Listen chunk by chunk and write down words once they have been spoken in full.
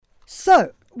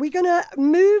So we're going to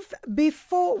move,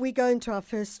 before we go into our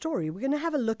first story, we're going to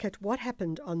have a look at what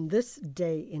happened on this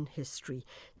day in history.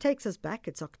 Takes us back.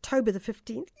 It's October the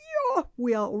 15th. Yeah,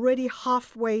 we are already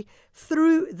halfway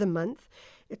through the month.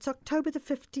 It's October the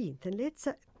 15th, and let's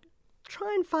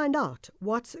try and find out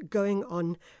what's going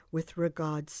on with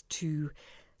regards to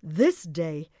this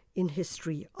day in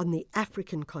history on the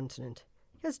African continent.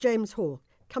 Here's James Hall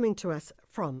coming to us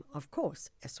from, of course,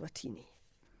 Eswatini.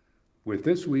 With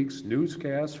this week's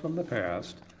newscast from the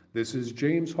past, this is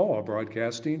James Hall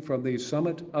broadcasting from the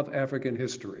Summit of African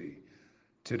History.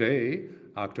 Today,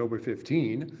 October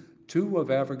 15, two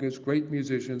of Africa's great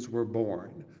musicians were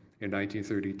born. In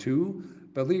 1932,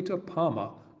 Belita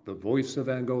Pama, the voice of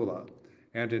Angola,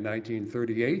 and in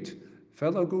 1938,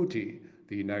 Fela Kuti,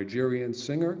 the Nigerian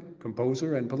singer,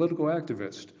 composer, and political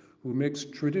activist who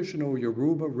mixed traditional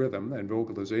Yoruba rhythm and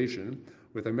vocalization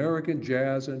with American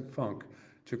jazz and funk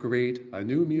to create a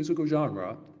new musical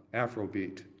genre,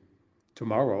 Afrobeat.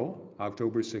 Tomorrow,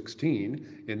 October 16,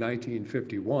 in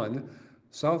 1951,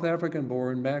 South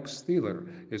African-born Max Thieler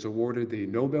is awarded the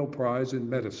Nobel Prize in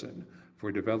Medicine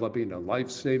for developing a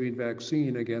life-saving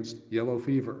vaccine against yellow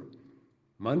fever.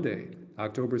 Monday,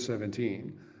 October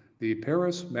 17, the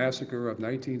Paris massacre of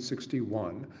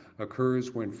 1961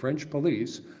 occurs when French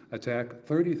police attack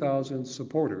 30,000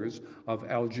 supporters of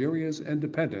Algeria's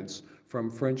independence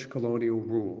from French colonial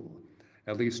rule.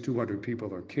 At least 200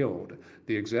 people are killed.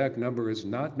 The exact number is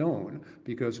not known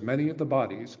because many of the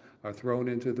bodies are thrown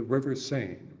into the River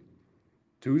Seine.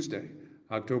 Tuesday,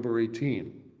 October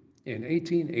 18. In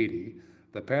 1880,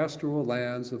 the pastoral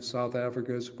lands of South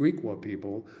Africa's Griqua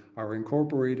people are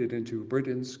incorporated into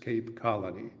Britain's Cape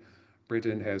Colony.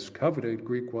 Britain has coveted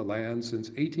Griqua land since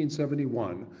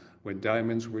 1871, when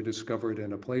diamonds were discovered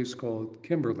in a place called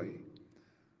Kimberley.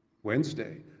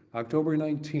 Wednesday, October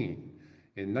 19.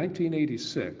 In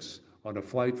 1986, on a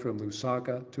flight from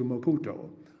Lusaka to Maputo,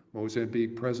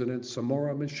 Mozambique President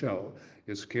Samora Machel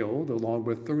is killed along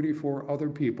with 34 other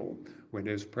people when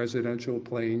his presidential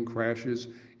plane crashes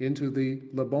into the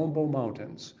Lebombo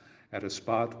Mountains at a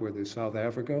spot where the South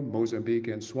Africa, Mozambique,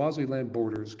 and Swaziland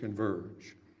borders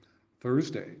converge.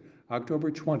 Thursday, October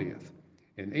 20th.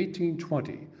 In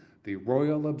 1820, the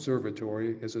Royal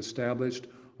Observatory is established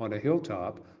on a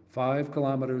hilltop 5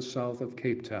 kilometers south of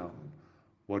Cape Town.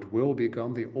 What will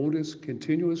become the oldest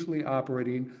continuously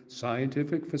operating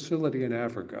scientific facility in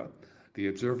Africa, the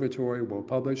observatory will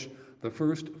publish the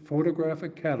first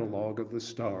photographic catalog of the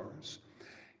stars.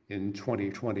 In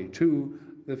 2022,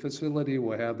 the facility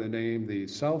will have the name the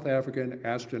South African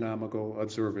Astronomical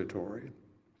Observatory.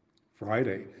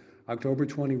 Friday, October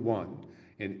 21.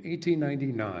 In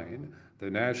 1899, the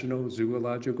National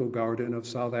Zoological Garden of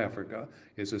South Africa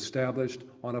is established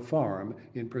on a farm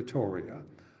in Pretoria.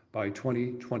 By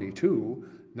 2022,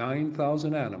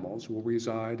 9,000 animals will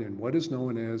reside in what is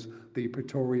known as the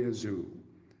Pretoria Zoo.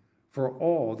 For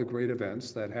all the great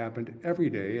events that happened every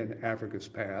day in Africa's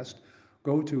past,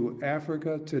 go to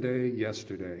Africa Today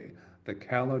Yesterday, the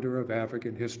calendar of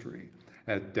African history,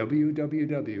 at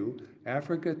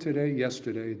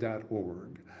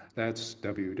www.africatodayyesterday.org. That's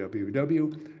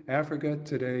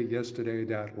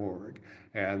www.africatodayyesterday.org.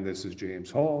 And this is James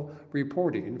Hall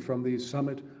reporting from the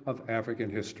Summit of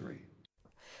African History.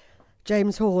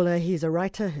 James Hall, he's a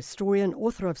writer, historian,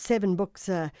 author of 7 books,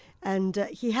 and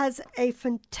he has a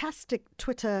fantastic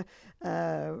Twitter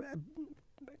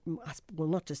well,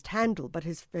 not just handle, but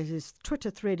his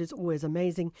Twitter thread is always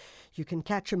amazing. You can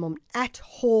catch him on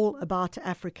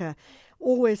 @HallAboutAfrica.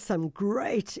 Always some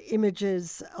great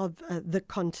images of the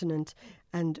continent,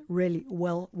 and really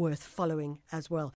well worth following as well.